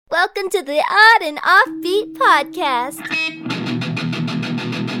welcome to the Odd and Offbeat Podcast.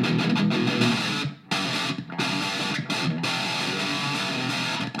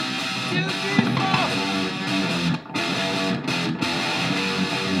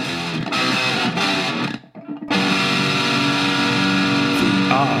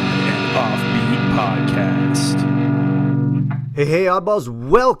 Odd and Offbeat Podcast. Hey, oddballs,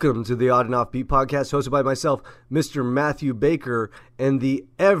 welcome to the Odd and Offbeat Podcast, hosted by myself, Mr. Matthew Baker, and the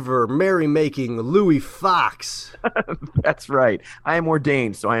ever merrymaking Louis Fox. That's right. I am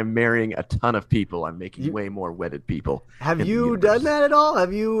ordained, so I am marrying a ton of people. I'm making way more wedded people. Have you done that at all?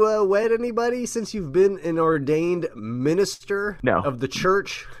 Have you wed anybody since you've been an ordained minister of the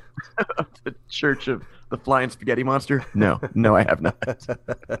church? The Church of the Flying Spaghetti Monster? No, I have not.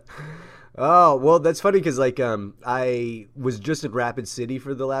 Oh, well, that's funny because, I was just in Rapid City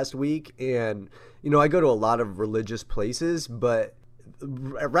for the last week, and, I go to a lot of religious places, but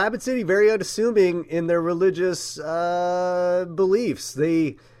Rapid City, very unassuming in their religious beliefs.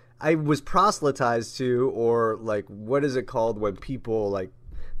 I was proselytized to, or, what is it called when people,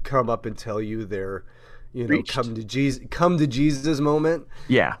 come up and tell you their, come to Jesus moment?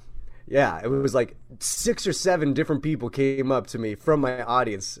 Yeah. Yeah, it was 6 or 7 different people came up to me from my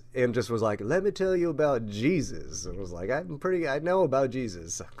audience and just was like, let me tell you about Jesus. And I was like, I know about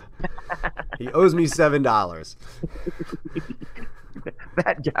Jesus. He owes me $7.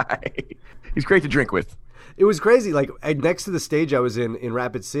 That guy. He's great to drink with. It was crazy. Next to the stage I was in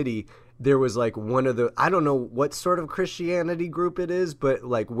Rapid City, there was one of the, I don't know what sort of Christianity group it is, but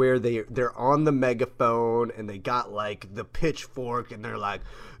where they're on the megaphone and they got the pitchfork and they're like,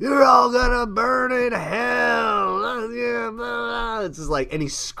 you're all gonna burn in hell. It's just and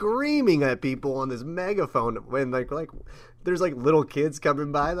he's screaming at people on this megaphone when there's little kids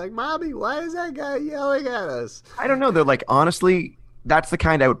coming by Mommy, why is that guy yelling at us? I don't know. They're honestly, that's the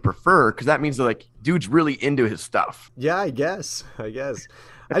kind I would prefer, because that means they're dude's really into his stuff. Yeah, I guess.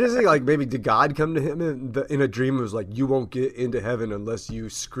 I just think maybe did God come to him in a dream and was you won't get into heaven unless you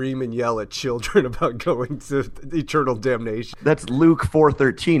scream and yell at children about going to eternal damnation. That's Luke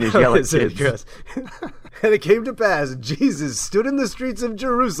 4:13 is yell at kids. And it came to pass, Jesus stood in the streets of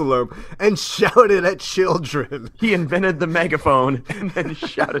Jerusalem and shouted at children. He invented the megaphone and then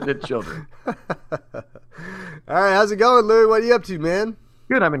shouted at children. All right, how's it going, Louis? What are you up to, man?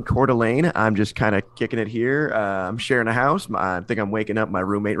 Good. I'm in Coeur d'Alene. I'm just kind of kicking it here. I'm sharing a house. I think I'm waking up my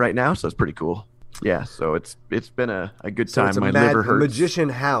roommate right now, so it's pretty cool. Yeah, so it's been a good time. It's my liver hurts. Magician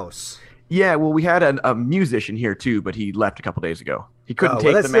house. Yeah, well, we had a musician here too, but he left a couple days ago. He couldn't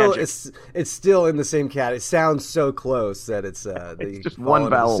take the magic. It's still in the same category. It sounds so close that it's just one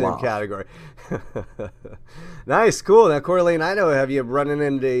vowel same off. Category. Nice, cool. Now, Coeur d'Alene, I know. Have you running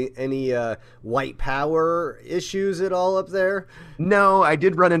into any white power issues at all up there? No, I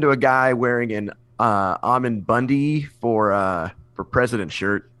did run into a guy wearing an Ammon Bundy for president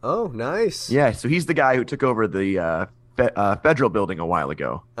shirt. Oh, nice. Yeah, so he's the guy who took over the federal building a while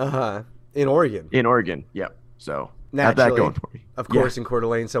ago. In Oregon. In Oregon, yep. So naturally, have that going for me. Of course, in Coeur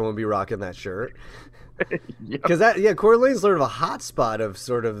d'Alene, someone will be rocking that shirt. Because Coeur d'Alene is sort of a hot spot of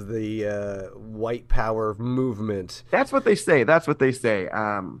sort of the white power movement. That's what they say.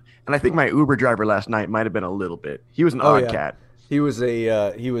 And I think my Uber driver last night might have been a little bit. He was an odd cat. He was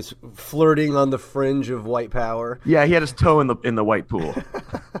he was flirting on the fringe of white power. Yeah, he had his toe in the white pool.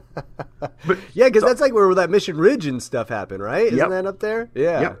 But yeah, because that's where that Mission Ridge and stuff happened, right? Isn't that up there?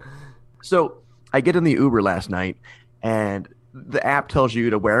 Yeah. Yep. So I get in the Uber last night, and the app tells you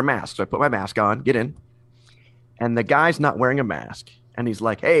to wear a mask. So I put my mask on, get in, and the guy's not wearing a mask. And he's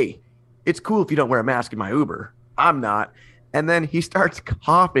like, hey, it's cool if you don't wear a mask in my Uber. I'm not. And then he starts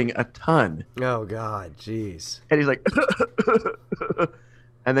coughing a ton. Oh, God, jeez. And he's like,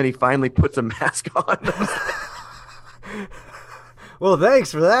 and then he finally puts a mask on. Well,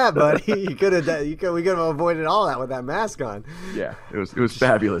 thanks for that, buddy. We could have avoided all that with that mask on. Yeah, it was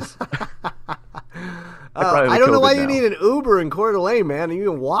fabulous. I don't know why you need an Uber in Coeur d'Alene, man. You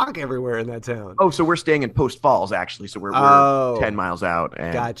can walk everywhere in that town. Oh, so we're staying in Post Falls, actually. So we're 10 miles out.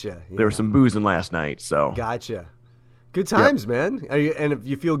 And gotcha. There was some boozing last night, so. Gotcha. Good times, man. And if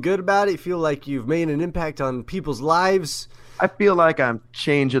you feel good about it, you feel like you've made an impact on people's lives. I feel like I'm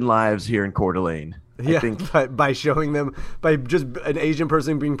changing lives here in Coeur d'Alene. Yeah, by showing them, by just an Asian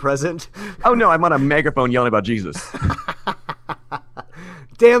person being present. Oh, no, I'm on a megaphone yelling about Jesus.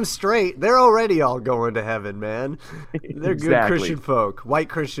 Damn straight. They're already all going to heaven, man. They're good Christian folk, white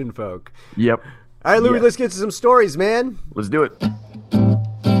Christian folk. Yep. All right, Louis, let's get to some stories, man. Let's do it.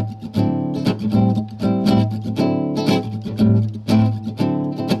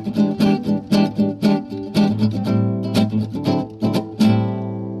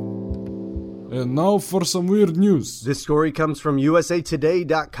 And now for some weird news. This story comes from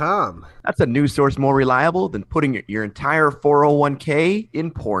usatoday.com. That's a news source more reliable than putting your entire 401k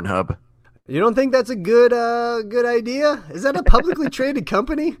in Pornhub. You don't think that's a good idea? Is that a publicly traded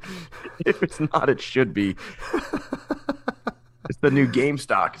company? If it's not, it should be. It's the new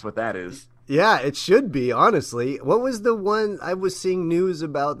GameStop is what that is. Yeah, it should be, honestly. What was the one I was seeing news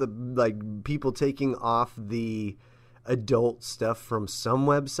about, the people taking off the adult stuff from some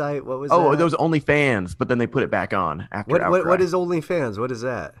website? What was that? Oh, those OnlyFans, but then they put it back on after Outcry. What is OnlyFans? What is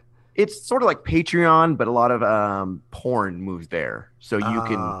that? It's sort of like Patreon, but a lot of porn moves there. So you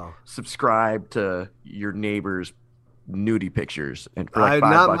can subscribe to your neighbor's nudie pictures and for like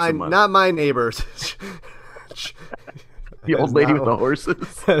 $5 a month. Not my neighbors. The old lady with the horses.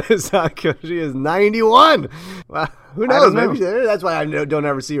 That is not good. She is 91. Well, who knows? Maybe that's why I don't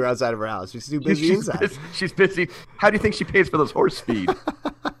ever see her outside of her house. She's too busy inside. She's busy. How do you think she pays for those horse feed?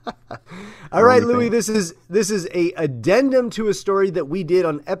 All right, Louis, this is a addendum to a story that we did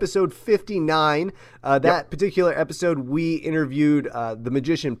on episode 59. That particular episode, we interviewed the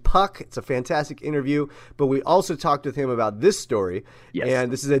magician Puck. It's a fantastic interview, but we also talked with him about this story. Yes. And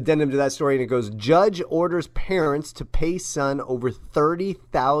this is an addendum to that story, and it goes, Judge orders parents to pay son over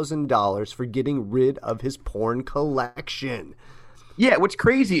 $30,000 for getting rid of his porn collection. Yeah, what's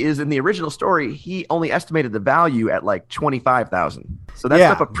crazy is in the original story, he only estimated the value at like $25,000. So that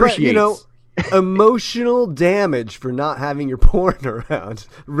stuff appreciates. But, emotional damage for not having your porn around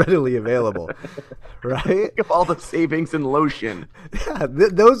readily available, right? Think of all the savings and lotion. Yeah,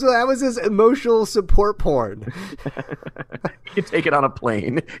 that was his emotional support porn. You can take it on a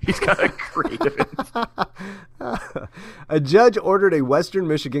plane. He's got a crate of it. A judge ordered a Western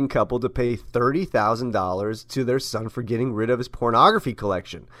Michigan couple to pay $30,000 to their son for getting rid of his pornography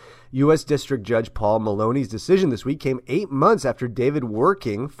collection. U.S. District Judge Paul Maloney's decision this week came 8 months after David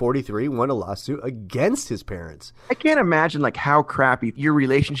Working, 43, won a lawsuit against his parents. I can't imagine how crappy your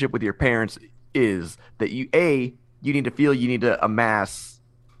relationship with your parents is that you need to feel you need to amass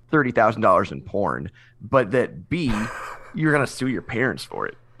 $30,000 in porn, but that B, you're going to sue your parents for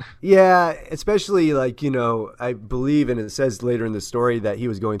it. Yeah, especially I believe, and it says later in the story that he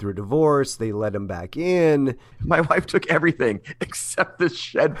was going through a divorce. They let him back in. My wife took everything except this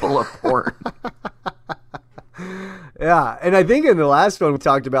shed full of porn. Yeah, and I think in the last one we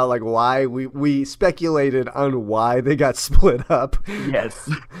talked about why we speculated on why they got split up. Yes.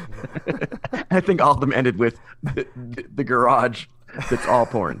 I think all of them ended with the garage that's all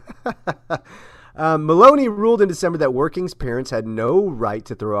porn. Maloney ruled in December that Working's parents had no right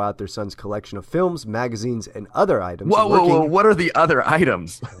to throw out their son's collection of films, magazines, and other items. Whoa, what are the other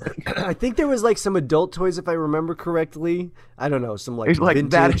items? I think there was some adult toys, if I remember correctly. I don't know, some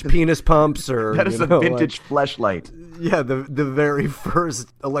vintage penis pumps or... That is a vintage fleshlight. Yeah, the very first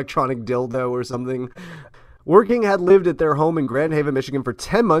electronic dildo or something. Working had lived at their home in Grand Haven, Michigan for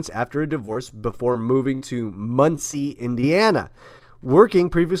 10 months after a divorce before moving to Muncie, Indiana. Working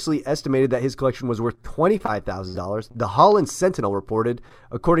previously estimated that his collection was worth $25,000. The Holland Sentinel reported,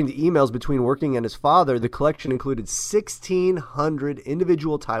 according to emails between Working and his father, the collection included 1,600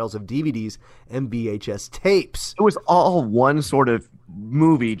 individual titles of DVDs and VHS tapes. It was all one sort of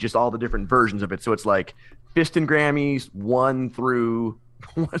movie, just all the different versions of it. So it's like Fist and Grammys 1 through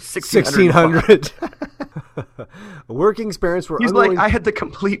 1,600. Working's parents were He's like, I had the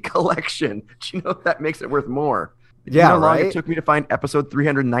complete collection. Do you know that makes it worth more? Yeah, you know how long right? it took me to find episode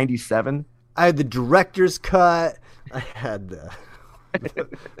 397? I had the director's cut. I had the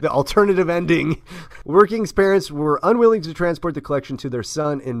alternative ending. Working's parents were unwilling to transport the collection to their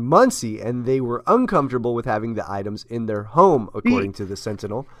son in Muncie, and they were uncomfortable with having the items in their home, according to the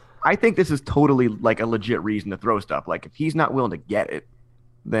Sentinel. I think this is totally a legit reason to throw stuff. If he's not willing to get it,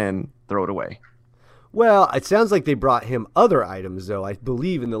 then throw it away. Well, it sounds like they brought him other items, though. I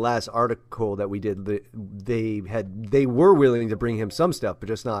believe in the last article that we did, they were willing to bring him some stuff, but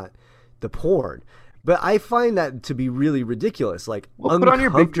just not the porn. But I find that to be really ridiculous. Put on your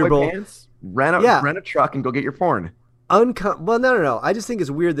big boy pants, rent a truck, and go get your porn. Well, no. I just think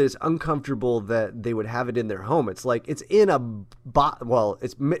it's weird that it's uncomfortable that they would have it in their home. It's it's in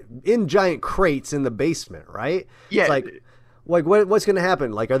it's in giant crates in the basement, right? Yeah. It's what's going to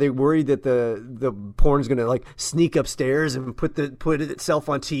happen? Are they worried that the porn's going to sneak upstairs and put itself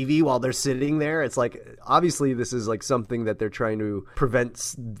on TV while they're sitting there? It's obviously this is something that they're trying to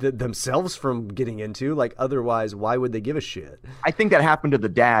prevent themselves from getting into. Otherwise, why would they give a shit? I think that happened to the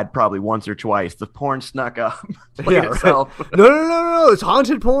dad probably once or twice. The porn snuck up, played itself. Right. No, it's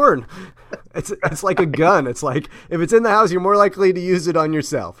haunted porn. It's like a gun. It's if it's in the house, you're more likely to use it on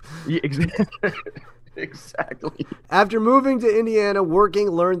yourself. Yeah, exactly. Exactly. After moving to Indiana, Working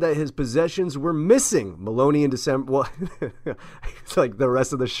learned that his possessions were missing. Maloney in December, well, it's like the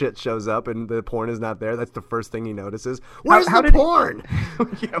rest of the shit shows up and the porn is not there. That's the first thing he notices. Where's How the did porn?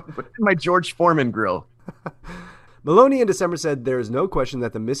 Yeah, my George Foreman grill. Maloney in December said there is no question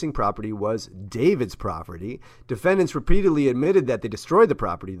that the missing property was David's property. Defendants repeatedly admitted that they destroyed the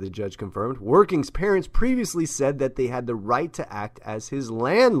property, the judge confirmed. Working's parents previously said that they had the right to act as his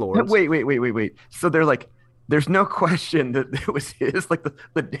landlords. Wait. So they're like, there's no question that it was his. Like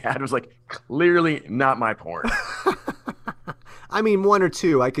the dad was like, clearly not my porn. I mean, one or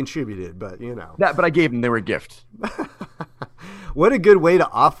two I contributed, but you know. But I gave them, they were a gift. What a good way to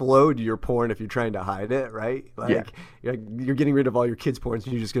offload your porn if you're trying to hide it, right? Like, Yeah. You're getting rid of all your kids' porn, so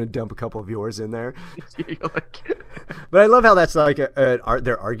you're just going to dump a couple of yours in there. But I love how that's like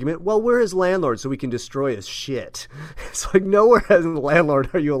their argument. Well, we're his landlord, so we can destroy his shit. It's like, nowhere as a landlord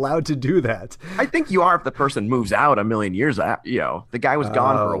are you allowed to do that. I think you are if the person moves out a million years. The guy was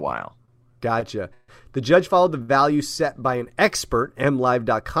gone for a while. Gotcha. The judge followed the value set by an expert,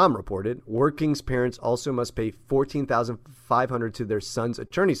 MLive.com reported. Working's parents also must pay $14,500 to their son's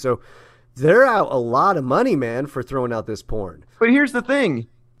attorney. So they're out a lot of money, man, for throwing out this porn. But here's the thing.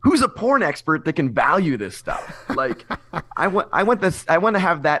 Who's a porn expert that can value this stuff? Like, I want to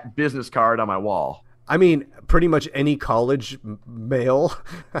have that business card on my wall. I mean, pretty much any college male,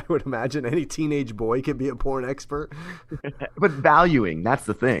 I would imagine, any teenage boy can be a porn expert. But valuing, that's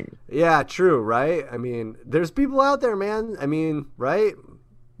the thing. Yeah, true, right? I mean, there's people out there, man. I mean, right?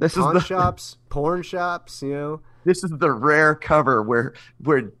 Pawn shops, porn shops, you know. This is the rare cover where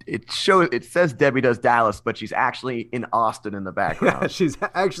it says Debbie Does Dallas, but she's actually in Austin in the background. Yeah, she's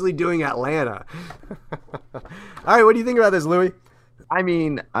actually doing Atlanta. All right, what do you think about this, Louis? I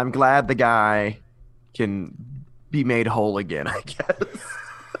mean, I'm glad the guy can be made whole again, I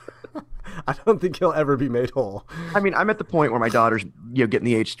guess. I don't think he'll ever be made whole. I mean, I'm at the point where my daughter's getting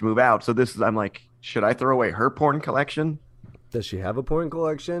the age to move out, so I'm like, should I throw away her porn collection? Does she have a porn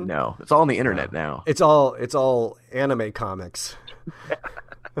collection? No, it's all on the internet now. It's all anime comics.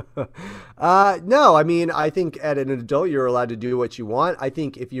 No, I mean, I think at an adult, you're allowed to do what you want. I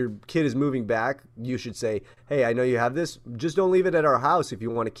think if your kid is moving back, you should say, hey, I know you have this. Just don't leave it at our house if you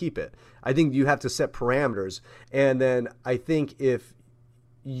want to keep it. I think you have to set parameters. And then I think if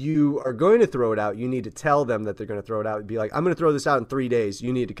you are going to throw it out, you need to tell them that they're going to throw it out and be like, I'm going to throw this out in 3 days.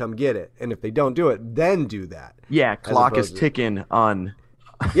 You need to come get it. And if they don't do it, then do that. Yeah, clock is ticking on.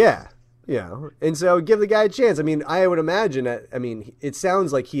 Yeah. Yeah. And so give the guy a chance. I mean, I would imagine that, I mean, it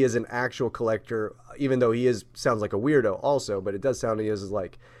sounds like he is an actual collector, even though sounds like a weirdo also, but it does sound he is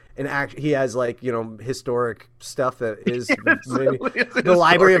like he has like, you know, historic stuff that is maybe the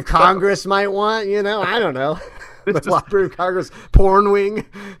Library of Congress might want, you know, I don't know. The Library of Congress porn wing.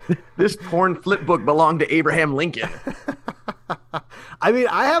 This porn flip book belonged to Abraham Lincoln. I mean,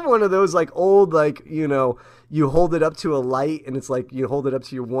 I have one of those like old, like, you know, you hold it up to a light and it's like you hold it up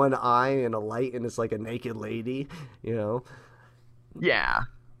to your one eye and a light and it's like a naked lady, you know? Yeah.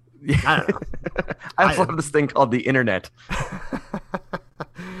 I don't know. I love this thing called the internet.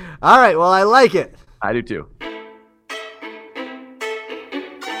 All right. Well, I like it. I do too.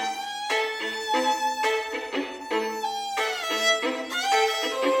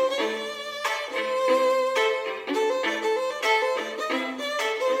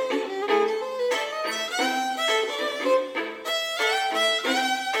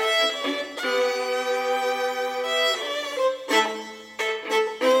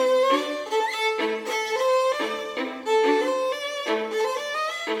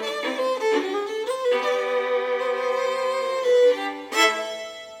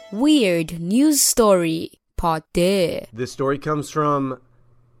 Weird News Story Part D. This story comes from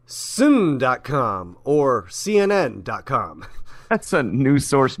Sun.com or CNN.com. That's a news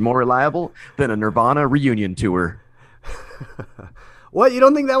source more reliable than a Nirvana reunion tour. What? You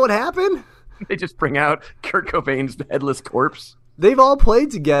don't think that would happen? They just bring out Kurt Cobain's headless corpse. They've all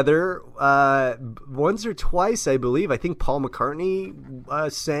played together once or twice, I believe. I think Paul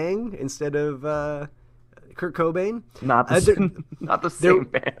McCartney sang instead of Kurt Cobain. Not the same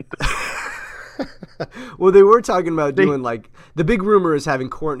band. Well, they were talking about doing like the big rumor is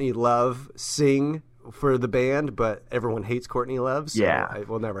having Courtney Love sing for the band, but everyone hates Courtney Love, so it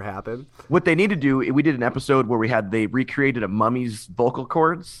will never happen. What they need to do, we did an episode where they recreated a mummy's vocal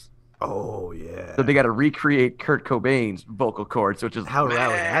cords. Oh yeah. So they got to recreate Kurt Cobain's vocal cords, which is how that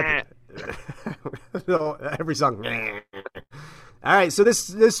would happen. Every song. All right, so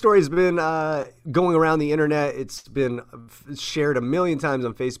this story's been going around the internet. It's been shared a million times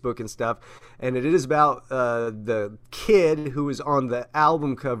on Facebook and stuff, and it is about the kid who is on the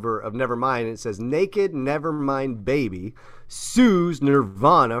album cover of Nevermind. And it says, "Naked Nevermind baby sues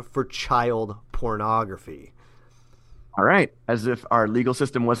Nirvana for child pornography." All right, as if our legal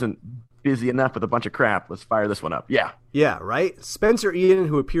system wasn't busy enough with a bunch of crap. Let's fire this one up. Yeah. Yeah, right? Spencer Eden,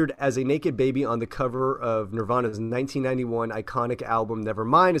 who appeared as a naked baby on the cover of Nirvana's 1991 iconic album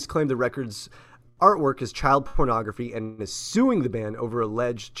Nevermind, has claimed the record's artwork is child pornography and is suing the band over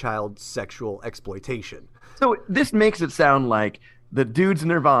alleged child sexual exploitation. So this makes it sound like the dudes in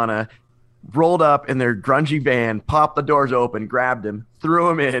Nirvana rolled up in their grungy van, popped the doors open, grabbed him, threw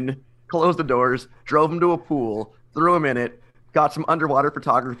him in, closed the doors, drove him to a pool, threw him in it, got some underwater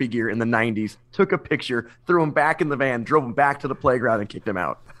photography gear in the 90s, took a picture, threw him back in the van, drove him back to the playground, and kicked him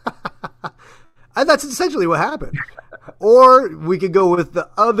out. And that's essentially what happened. Or we could go with the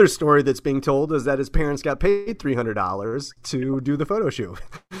other story that's being told, is that his parents got paid $300 to do the photo shoot.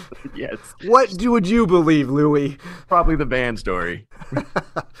 Yes. Would you believe, Louis? Probably the van story.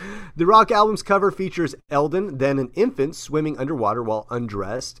 The rock album's cover features Eldon, then an infant, swimming underwater while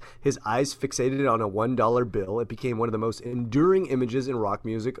undressed, his eyes fixated on a $1 bill. It became one of the most enduring images in rock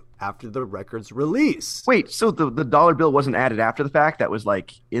music after the record's release. Wait, so the dollar bill wasn't added after the fact? That was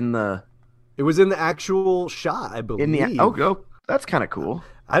like in the... It was in the actual shot, I believe. Oh, that's kind of cool.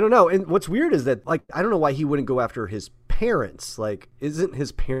 I don't know. And what's weird is that, like, I don't know why he wouldn't go after his parents. Like, isn't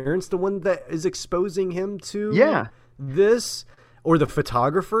his parents the one that is exposing him to this? Or the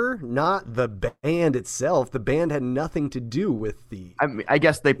photographer, not the band itself. The band had nothing to do with the... I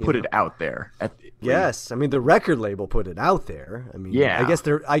guess they put it out there. Yes. I mean, the record label put it out there. I mean, yeah.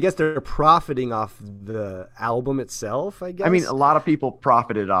 I guess they're profiting off the album itself, I guess. I mean, a lot of people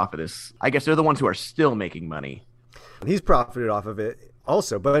profited off of this. I guess they're the ones who are still making money. He's profited off of it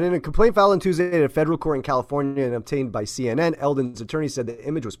also. But in a complaint filed on Tuesday at a federal court in California and obtained by CNN, Eldon's attorney said the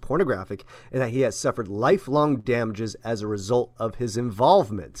image was pornographic and that he has suffered lifelong damages as a result of his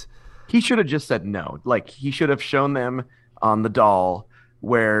involvement. He should have just said no. Like, he should have shown them on the doll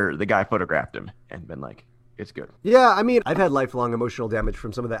where the guy photographed him and been like, it's good. Yeah, I mean, I've had lifelong emotional damage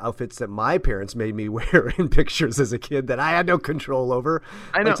from some of the outfits that my parents made me wear in pictures as a kid that I had no control over.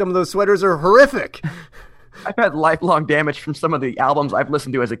 I know. Like, some of those sweaters are horrific. I've had lifelong damage from some of the albums I've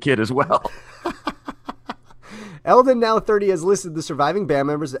listened to as a kid as well. Eldon, now 30, has listed the surviving band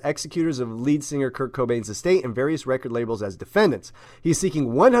members, the executors of lead singer Kurt Cobain's estate, and various record labels as defendants. He's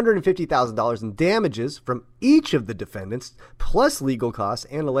seeking $150,000 in damages from each of the defendants, plus legal costs,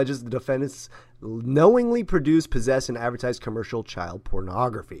 and alleges the defendants knowingly produce, possess, and advertise commercial child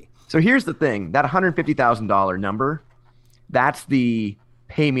pornography. So here's the thing. That $150,000 number, that's the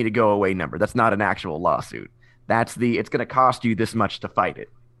pay me to go away number. That's not an actual lawsuit. That's it's going to cost you this much to fight it.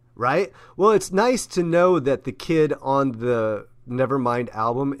 Right? Well, it's nice to know that the kid on the Nevermind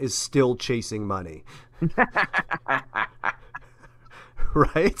album is still chasing money.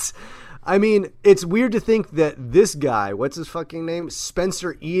 Right? I mean, it's weird to think that this guy, what's his fucking name?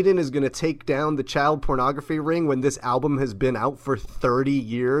 Spencer Eden is going to take down the child pornography ring when this album has been out for 30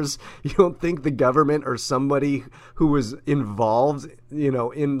 years. You don't think the government or somebody who was involved,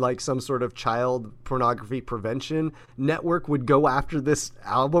 in like some sort of child pornography prevention network would go after this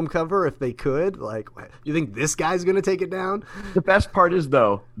album cover if they could? Like, you think this guy's going to take it down? The best part is,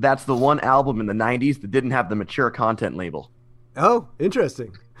 though, that's the one album in the 90s that didn't have the mature content label. Oh,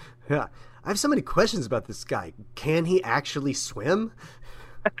 interesting. Yeah, I have so many questions about this guy. Can he actually swim?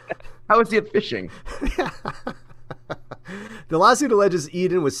 How is he at fishing? The lawsuit alleges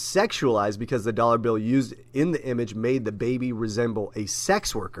Eden was sexualized because the dollar bill used in the image made the baby resemble a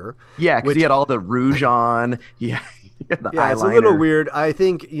sex worker. Yeah, because he had all the rouge on. Yeah, the eyeliner. It's a little weird. I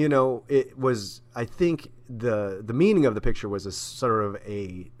think, it was, the meaning of the picture was a sort of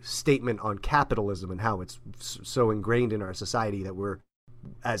a statement on capitalism and how it's so ingrained in our society that we're,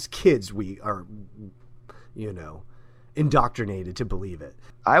 as kids, we are, indoctrinated to believe it.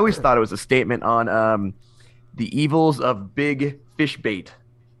 I always thought it was a statement on the evils of big fish bait.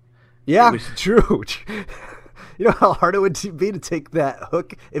 Yeah, true. You know how hard it would be to take that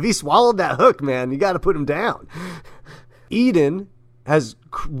hook? If he swallowed that hook, man, you got to put him down. Eden has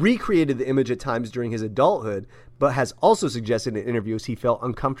recreated the image at times during his adulthood, but has also suggested in interviews he felt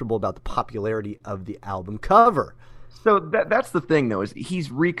uncomfortable about the popularity of the album cover. So that's the thing, though, is he's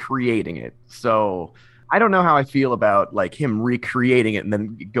recreating it. So I don't know how I feel about like him recreating it and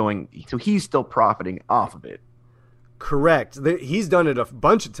then going. So he's still profiting off of it. Correct. He's done it a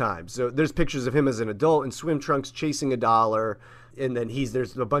bunch of times. So there's pictures of him as an adult in swim trunks chasing a dollar. And then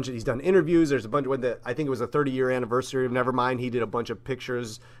there's a bunch of, he's done interviews. There's a bunch of, I think it was a 30-year anniversary of Nevermind. He did a bunch of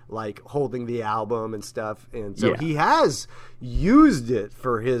pictures like holding the album and stuff. And so he has used it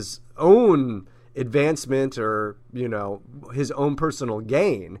for his own advancement or, his own personal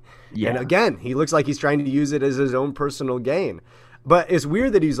gain. Yeah. And again, he looks like he's trying to use it as his own personal gain. But it's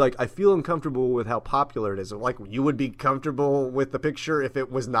weird that he's like, I feel uncomfortable with how popular it is. Like, you would be comfortable with the picture if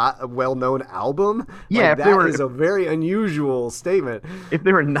it was not a well-known album? Yeah, that is a very unusual statement. If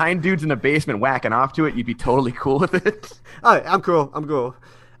there were 9 dudes in a basement whacking off to it, you'd be totally cool with it. I'm cool.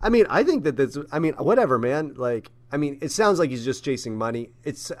 I mean, I think whatever, man. Like, it sounds like he's just chasing money.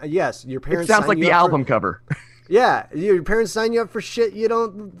 It's, yes, your parents. It sounds like the album cover. Yeah, your parents sign you up for shit you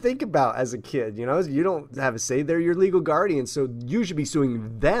don't think about as a kid. You don't have a say. They're your legal guardian, so you should be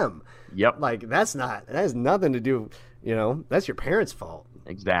suing them. Yep. Like, that has nothing to do, that's your parents' fault.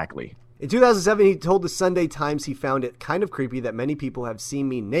 Exactly. In 2007, he told the Sunday Times he found it kind of creepy that many people have seen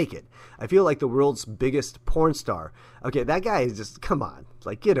me naked. I feel like the world's biggest porn star. Okay, that guy is just, come on.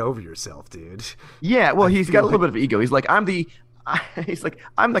 Like, get over yourself, dude. Yeah, well, he's got a little bit of ego. He's like, I'm the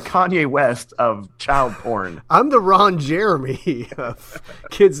Kanye West of child porn. I'm the Ron Jeremy of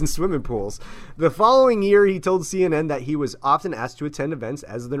kids in swimming pools. The following year, he told CNN that he was often asked to attend events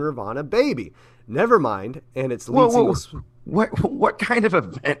as the Nirvana baby. Nevermind, and its lead single. What kind of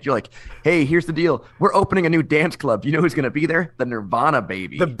event? You're like, hey, here's the deal. We're opening a new dance club. You know who's going to be there? The Nirvana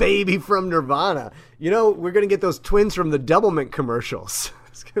baby. The baby from Nirvana. We're going to get those twins from the Doublemint commercials.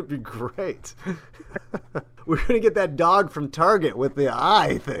 It's going to be great. We're going to get that dog from Target with the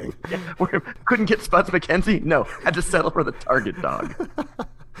eye thing. Yeah, couldn't get Spuds MacKenzie? No, had to settle for the Target dog.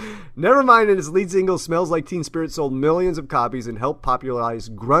 Nevermind and its lead single, Smells Like Teen Spirit, sold millions of copies and helped popularize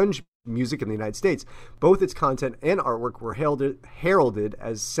grunge music in the United States. Both its content and artwork were heralded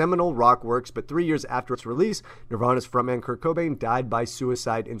as seminal rock works, but 3 years after its release, Nirvana's frontman Kurt Cobain died by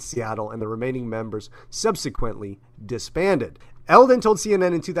suicide in Seattle, and the remaining members subsequently disbanded. Eldon told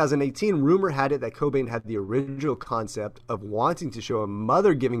CNN in 2018, rumor had it that Cobain had the original concept of wanting to show a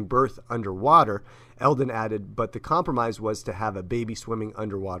mother giving birth underwater. Eldon added, but the compromise was to have a baby swimming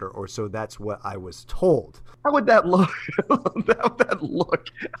underwater, or so that's what I was told. How would that look? How would that look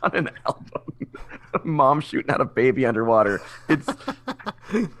on an album? Mom shooting out a baby underwater. It's...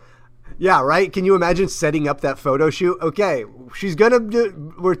 Yeah, right? Can you imagine setting up that photo shoot? Okay,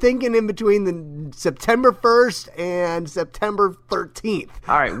 we're thinking in between the September 1st and September 13th.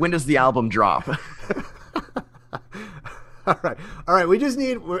 All right, when does the album drop? All right. We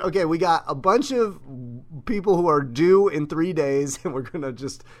got a bunch of people who are due in 3 days, and we're going to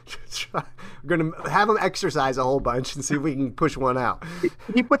have them exercise a whole bunch and see if we can push one out.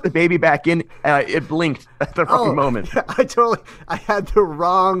 He put the baby back in. It blinked at the wrong moment. Yeah, I had the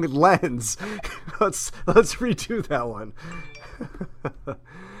wrong lens. Let's redo that one.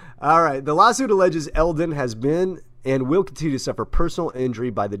 All right. The lawsuit alleges Eldon has been and will continue to suffer personal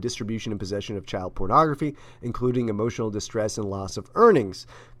injury by the distribution and possession of child pornography, including emotional distress and loss of earnings.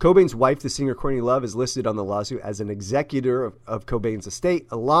 Cobain's wife, the singer Courtney Love, is listed on the lawsuit as an executor of Cobain's estate,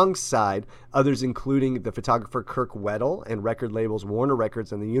 alongside others including the photographer Kirk Weddle and record labels Warner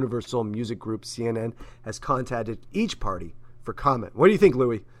Records and the Universal Music Group. CNN has contacted each party for comment. What do you think,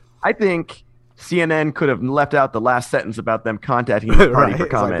 Louis? I think CNN could have left out the last sentence about them contacting the party for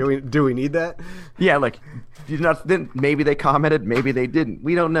comment. Like, do we need that? Yeah, maybe they commented, maybe they didn't.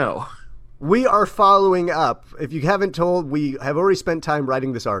 We don't know. We are following up. If you haven't told, we have already spent time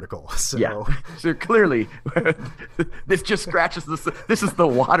writing this article. So. Yeah. So clearly, this just scratches this. This is the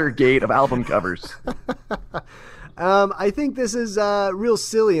Watergate of album covers. I think this is real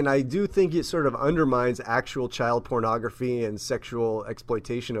silly, and I do think it sort of undermines actual child pornography and sexual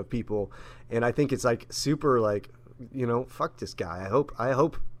exploitation of people. And I think it's super fuck this guy. I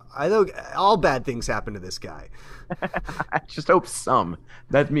hope all bad things happen to this guy. I just hope some.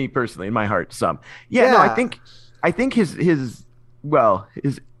 That's me personally, in my heart, some. Yeah. No, I think his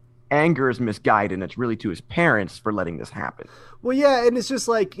anger is misguided, and it's really to his parents for letting this happen. Well, yeah, and it's just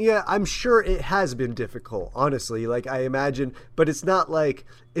I'm sure it has been difficult, honestly. I imagine, but it's not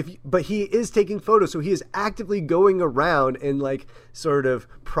but he is taking photos, so he is actively going around and sort of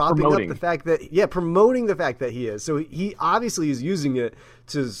promoting the fact that he is. So he obviously is using it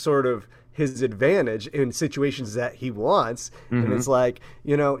to sort of his advantage in situations that he wants. Mm-hmm. And it's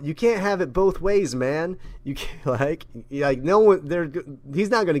you can't have it both ways, man. You can't no one he's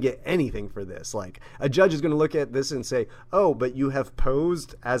not going to get anything for this. A judge is going to look at this and say, "Oh, but you have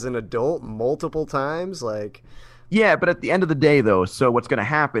posed as an adult multiple times." Yeah, but at the end of the day though, so what's going to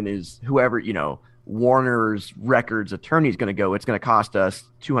happen is whoever, Warner's Records attorney is going to go, it's going to cost us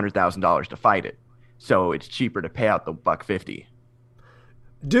 $200,000 to fight it. So it's cheaper to pay out the $150.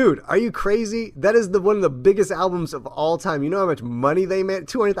 Dude, are you crazy? That is one of the biggest albums of all time. You know how much money they made?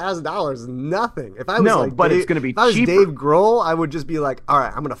 $200,000 is nothing. If I was it's going to be if I was cheaper. Dave Grohl, I would just be like, all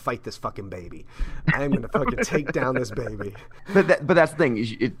right, I'm going to fight this fucking baby. I am going to fucking take down this baby. But that's the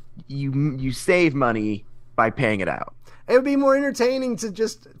thing. You save money by paying it out. It would be more entertaining to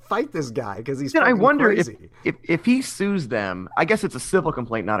just fight this guy because he's Then I fucking wonder crazy. if he sues them. I guess it's a civil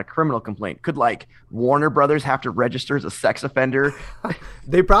complaint, not a criminal complaint. Could like Warner Brothers have to register as a sex offender?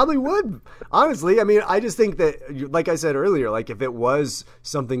 They probably would. Honestly, I mean, I just think that, like I said earlier, like if it was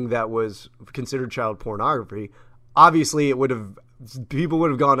something that was considered child pornography, obviously people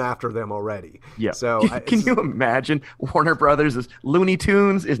would have gone after them already. Yeah. So can you imagine Warner Brothers is Looney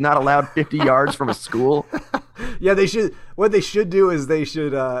Tunes is not allowed 50 yards from a school? Yeah, they should. What they should do is they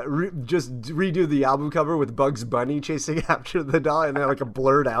should just redo the album cover with Bugs Bunny chasing after the doll, and then like a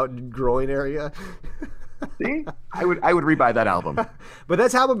blurred out groin area. See, I would rebuy that album. But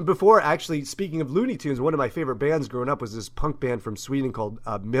that's happened before. Actually, speaking of Looney Tunes, one of my favorite bands growing up was this punk band from Sweden called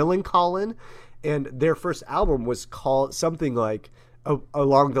Millencolin, and their first album was called something like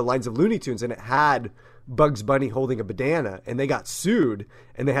along the lines of Looney Tunes, and it had Bugs Bunny holding a banana, and they got sued,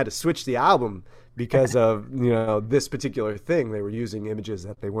 and they had to switch the album because of this particular thing. They were using images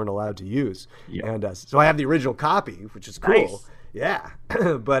that they weren't allowed to use. Yeah. And so I have the original copy, which is cool. Nice. Yeah.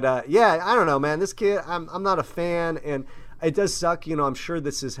 But I don't know, man. This kid, I'm not a fan, and it does suck. I'm sure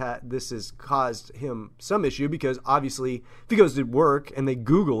this has caused him some issue because obviously if he goes to work and they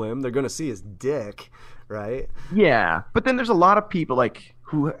Google him, they're going to see his dick, right? Yeah, but then there's a lot of people like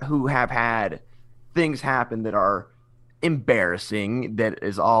who have had things happen that are embarrassing that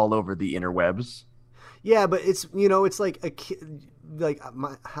is all over the interwebs. Yeah, but it's it's like a kid, like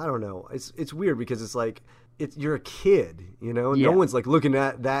I don't know. It's weird because it's like you're a kid, Yeah. No one's like looking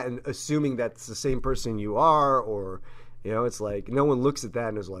at that and assuming that's the same person you are, or it's like no one looks at that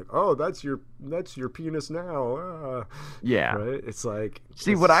and is like, oh, that's your penis now. Yeah, right. It's like,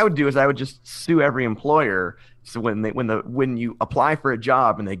 see, what I would do is I would just sue every employer. So when you apply for a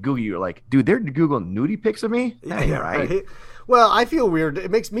job and they Google you, like, dude, they're Googling nudie pics of me. That ain't right. Well, I feel weird. It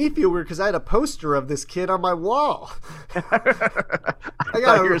makes me feel weird because I had a poster of this kid on my wall. I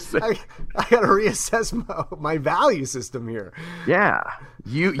gotta reassess my value system here. Yeah,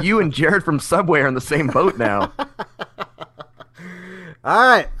 you and Jared from Subway are in the same boat now. All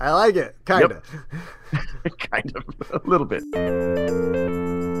right, I like it. Kind of. Yep. Kind of, a little bit.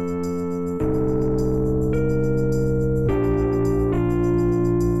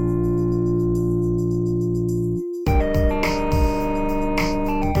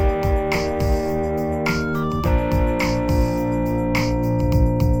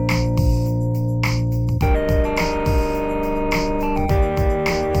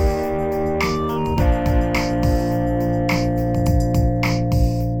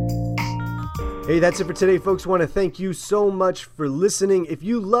 Hey, that's it for today, folks. Want to thank you so much for listening. If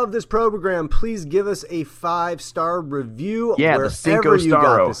you love this program, please give us a 5-star review. Yeah, the Cinco you got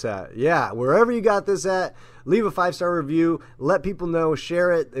Starro. this at. Yeah, wherever you got this at, leave a 5-star review. Let people know.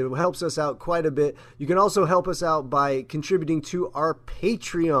 Share it. It helps us out quite a bit. You can also help us out by contributing to our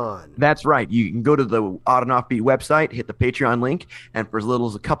Patreon. That's right. You can go to the Odd and Offbeat website, hit the Patreon link, and for as little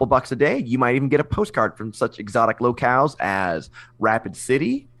as a couple bucks a day, you might even get a postcard from such exotic locales as Rapid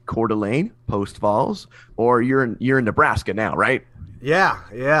City, Coeur d'Alene, Post Falls, or you're in Nebraska now, right? Yeah.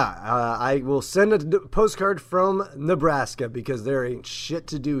 I will send a postcard from Nebraska because there ain't shit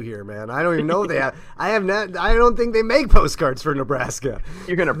to do here, man. I don't even know if they have. I don't think they make postcards for Nebraska.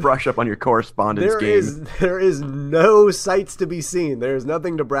 You're gonna brush up on your correspondence game. There is no sights to be seen. There is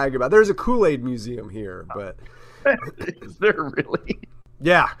nothing to brag about. There's a Kool-Aid museum here, but Is there really?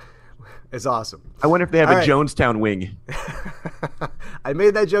 yeah. It's awesome. I wonder if they have All a right. Jonestown wing. I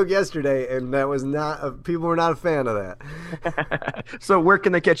made that joke yesterday, and that was not. People were not a fan of that. So where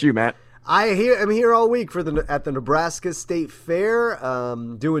can they catch you, Matt? I'm here all week at the Nebraska State Fair,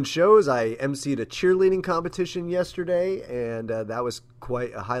 doing shows. I emceed a cheerleading competition yesterday, and that was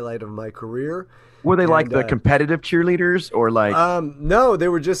quite a highlight of my career. Were they like the competitive cheerleaders, or like? No, they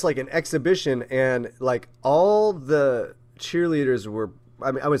were just like an exhibition, and like all the cheerleaders were.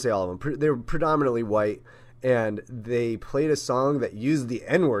 I mean, I would say all of them. They were predominantly white, and they played a song that used the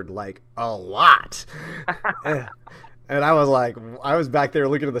N-word like a lot. and I was back there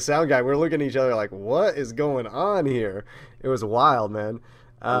looking at the sound guy. We were looking at each other like, what is going on here? It was wild, man.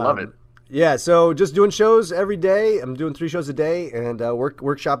 I love it. Yeah, so just doing shows every day. I'm doing 3 shows a day and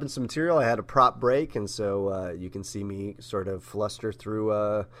workshopping some material. I had a prop break, and so you can see me sort of fluster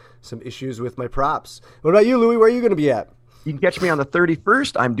through some issues with my props. What about you, Louie? Where are you going to be at? You can catch me on the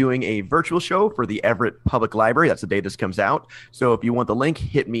 31st. I'm doing a virtual show for the Everett Public Library. That's the day this comes out. So if you want the link,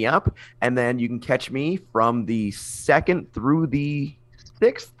 hit me up. And then you can catch me from the 2nd through the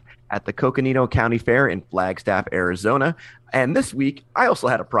 6th at the Coconino County Fair in Flagstaff, Arizona. And this week, I also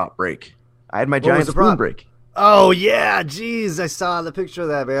had a prop break. I had my giant spoon break. Oh, yeah. Geez, I saw the picture of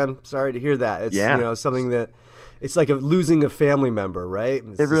that, man. Sorry to hear that. It's something that it's like losing a family member, right?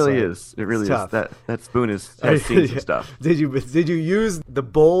 It really is. It really is. That spoon has seen some stuff. Did you use the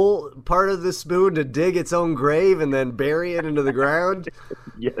bowl part of the spoon to dig its own grave and then bury it into the ground?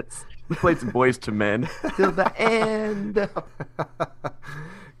 Yes. We played some Boys to Men till the end.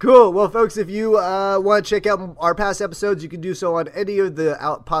 Cool. Well, folks, if you want to check out our past episodes, you can do so on any of the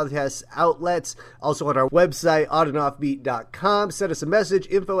podcast outlets. Also on our website, oddandoffbeat.com. Send us a message,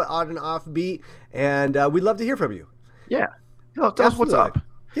 info@oddandoffbeat, and we'd love to hear from you. Yeah. Tell us what's up.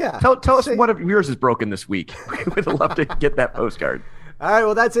 Yeah. Tell us what of yours is broken this week. We'd love to get that postcard. All right.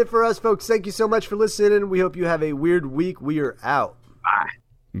 Well, that's it for us, folks. Thank you so much for listening. We hope you have a weird week. We are out. Bye.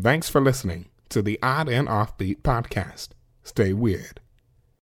 Thanks for listening to the Odd and Offbeat podcast. Stay weird.